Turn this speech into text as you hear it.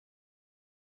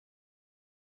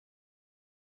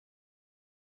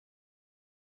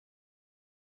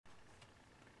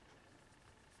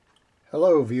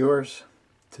Hello viewers.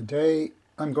 Today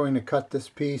I'm going to cut this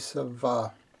piece of,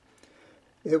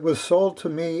 it was sold to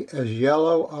me as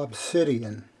yellow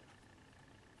obsidian.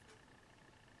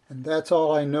 And that's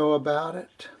all I know about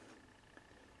it.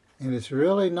 And it's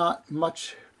really not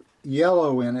much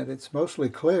yellow in it, it's mostly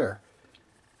clear.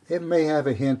 It may have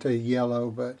a hint of yellow,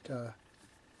 but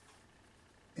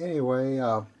anyway,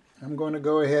 I'm going to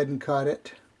go ahead and cut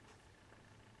it.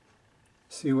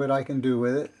 See what I can do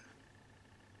with it.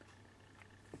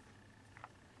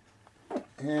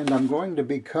 And I'm going to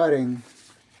be cutting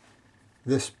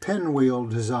this pinwheel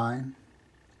design.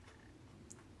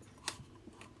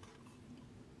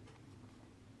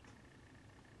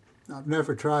 I've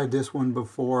never tried this one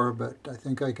before, but I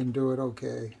think I can do it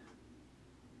okay.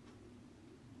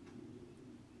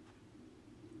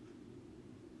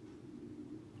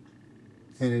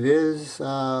 And it is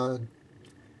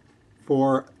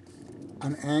for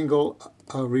an angle,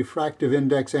 a refractive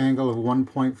index angle of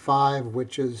 1.5,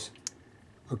 which is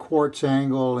a quartz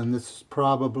angle, and this is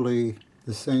probably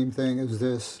the same thing as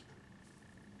this,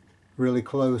 really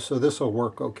close, so this will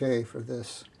work okay for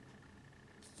this.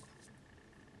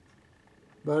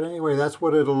 But anyway, that's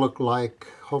what it'll look like.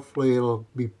 Hopefully it'll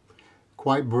be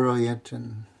quite brilliant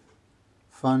and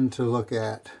fun to look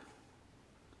at.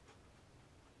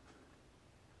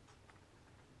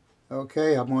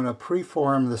 Okay, I'm going to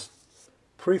preform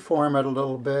it a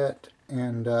little bit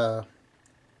and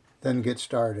then get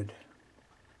started.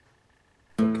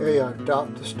 Okay, I've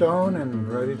dopped the stone and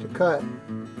ready to cut.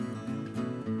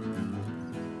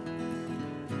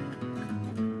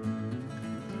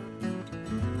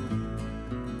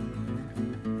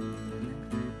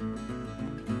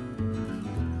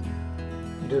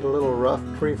 Did a little rough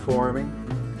preforming.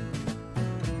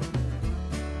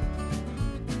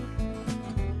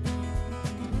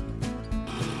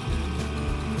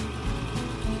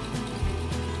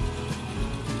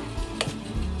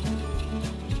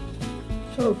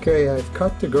 Okay, I've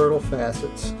cut the girdle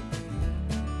facets.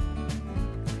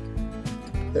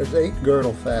 There's 8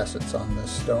 girdle facets on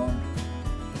this stone.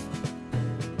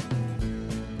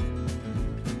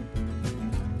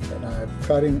 And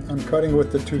I'm cutting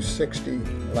with the 260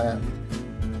 lap.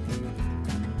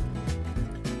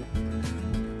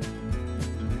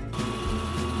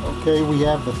 Okay, we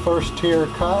have the first tier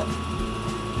cut.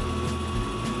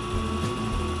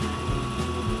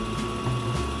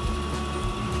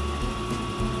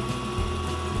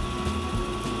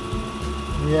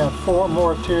 We have 4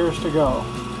 more tiers to go.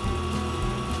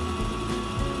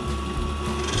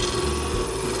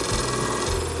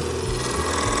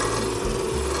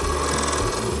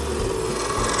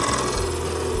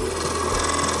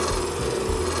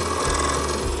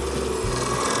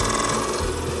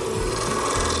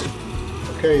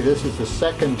 Okay, this is the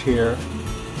second tier.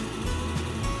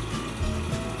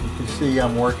 You can see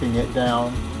I'm working it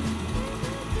down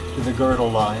to the girdle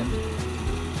line.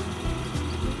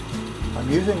 I'm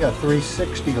using a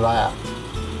 360 lap,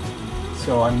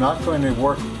 so I'm not going to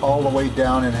work all the way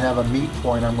down and have a meet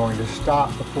point. I'm going to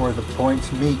stop before the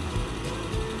points meet,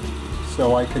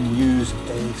 so I can use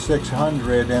a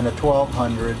 600 and a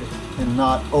 1200 and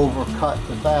not overcut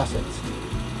the facets.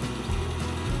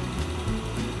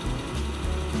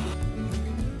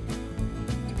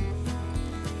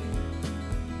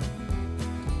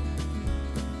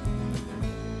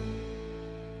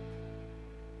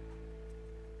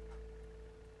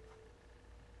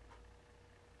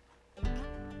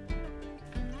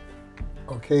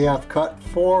 Okay, I've cut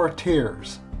 4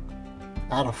 tiers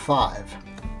out of 5,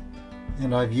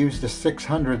 and I've used a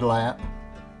 600 lap.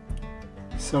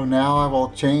 So now I will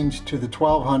change to the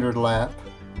 1200 lap,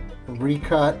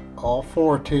 recut all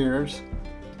 4 tiers,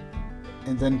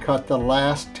 and then cut the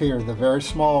last tier, the very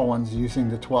small ones, using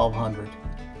the 1200.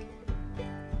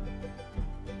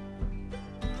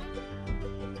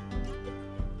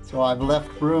 So I've left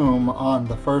room on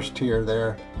the first tier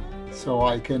there, so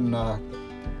I can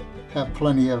have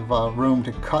plenty of room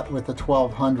to cut with the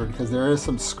 1200, because there is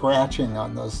some scratching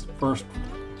on those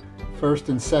first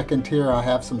and second tier. I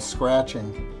have some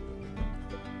scratching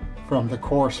from the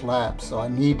coarse laps, so I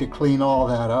need to clean all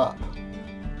that up.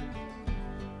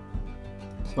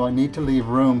 So I need to leave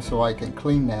room so I can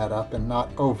clean that up and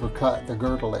not overcut the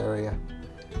girdle area.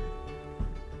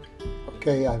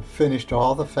 Okay, I've finished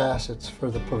all the facets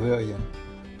for the pavilion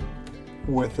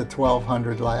with the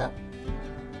 1200 lap.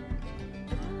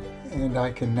 And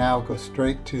I can now go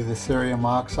straight to the cerium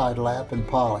oxide lap and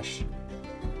polish.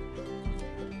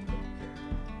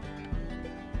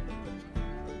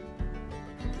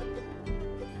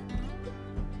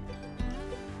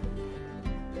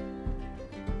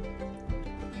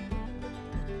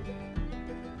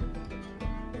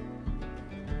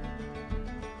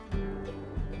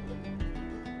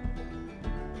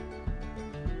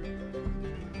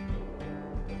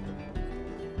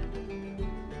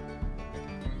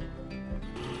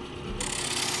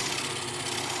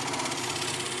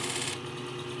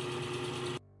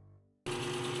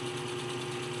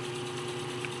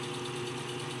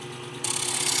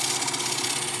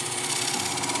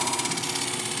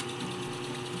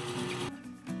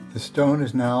 The stone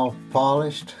is now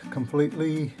polished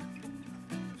completely,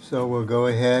 so we'll go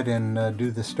ahead and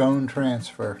do the stone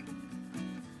transfer.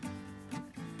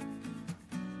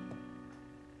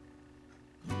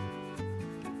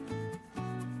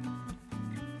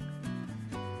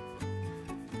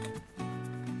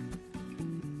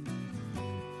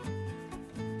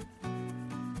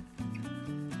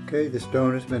 Okay, the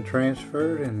stone has been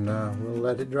transferred, and we'll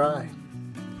let it dry.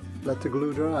 Let the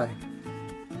glue dry.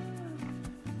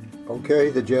 Okay,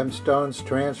 the gemstones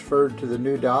transferred to the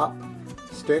new dop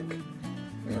stick,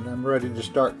 and I'm ready to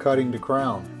start cutting the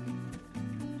crown.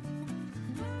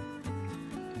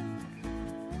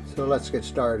 So let's get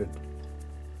started.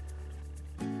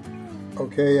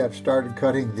 Okay, I've started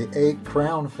cutting the 8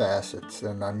 crown facets,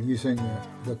 and I'm using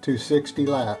the 260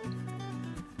 lap.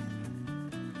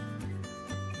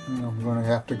 And I'm going to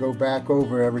have to go back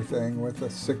over everything with a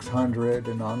 600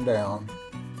 and on down.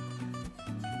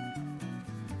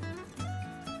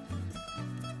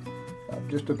 I've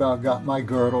just about got my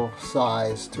girdle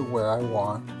size to where I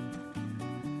want.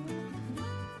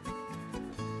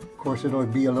 Of course, it'll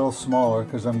be a little smaller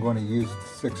because I'm going to use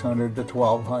the 600, the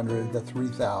 1200, the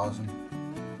 3000.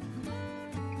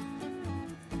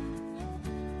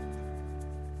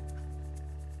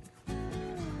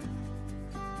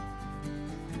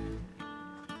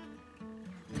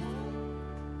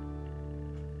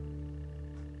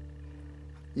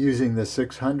 Using the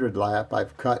 600 lap,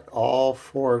 I've cut all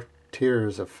 4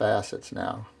 tiers of facets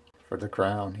now for the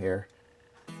crown here.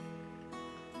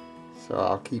 So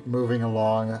I'll keep moving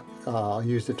along. I'll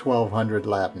use the 1200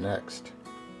 lap next.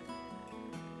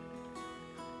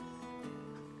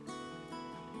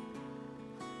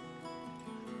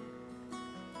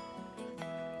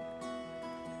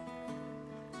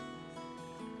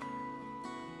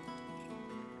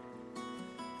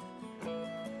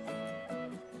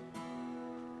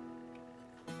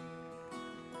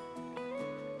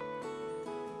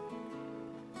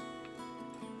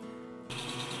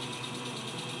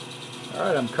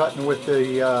 Alright, I'm cutting with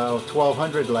the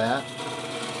 1200 lap,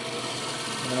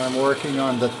 and I'm working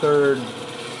on the 3rd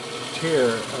tier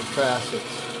of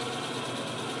facets.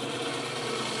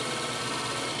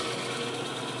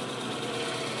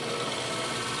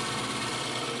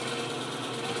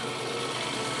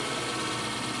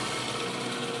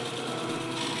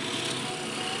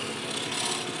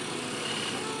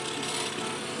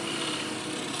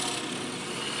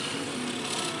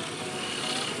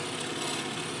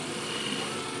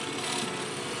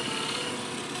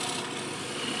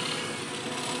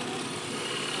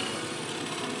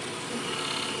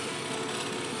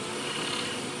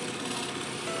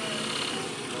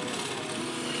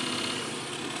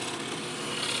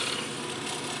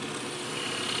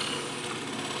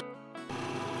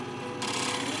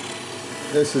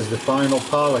 This is the final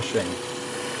polishing.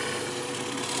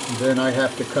 Then I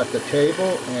have to cut the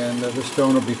table, and the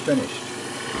stone will be finished.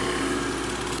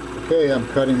 Okay, I'm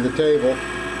cutting the table.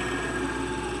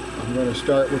 I'm going to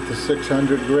start with the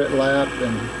 600 grit lap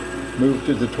and move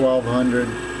to the 1200,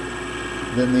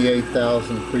 then the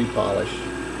 8000 pre-polish.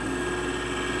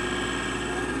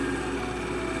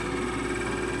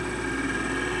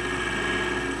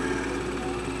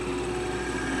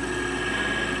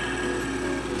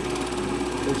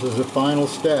 This is the final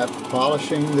step,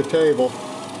 polishing the table.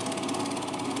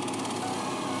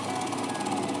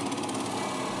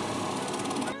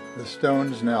 The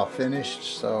stone is now finished,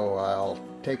 so I'll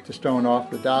take the stone off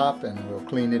the dop and we'll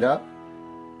clean it up,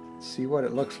 see what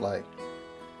it looks like.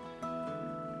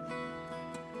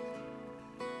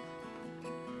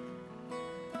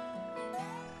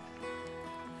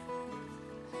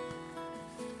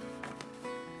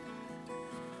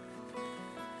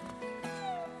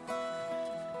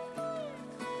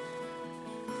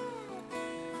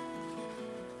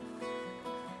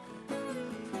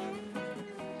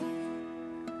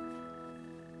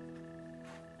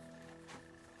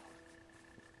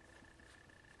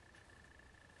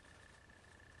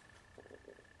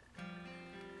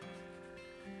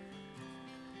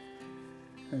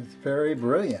 It's very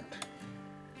brilliant.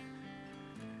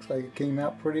 Looks like it came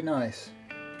out pretty nice.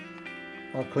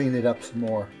 I'll clean it up some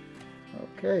more.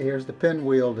 Okay, here's the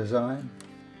pinwheel design.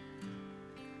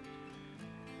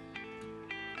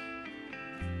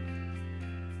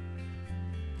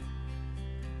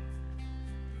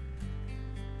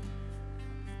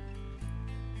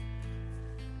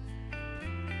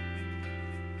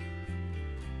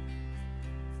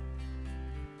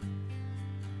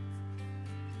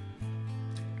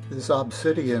 This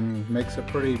obsidian makes a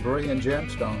pretty brilliant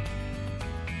gemstone.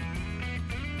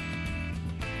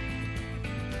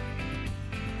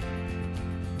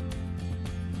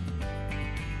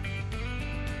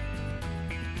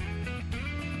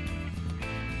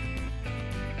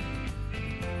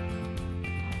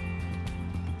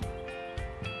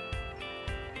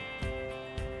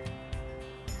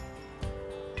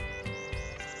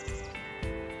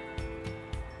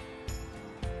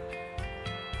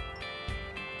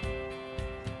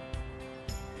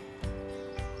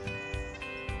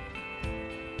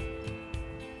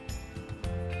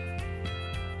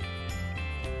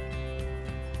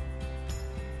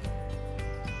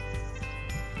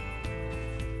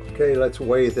 Okay, let's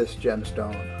weigh this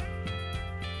gemstone.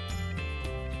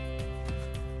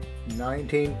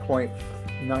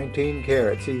 19.19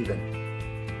 carats even.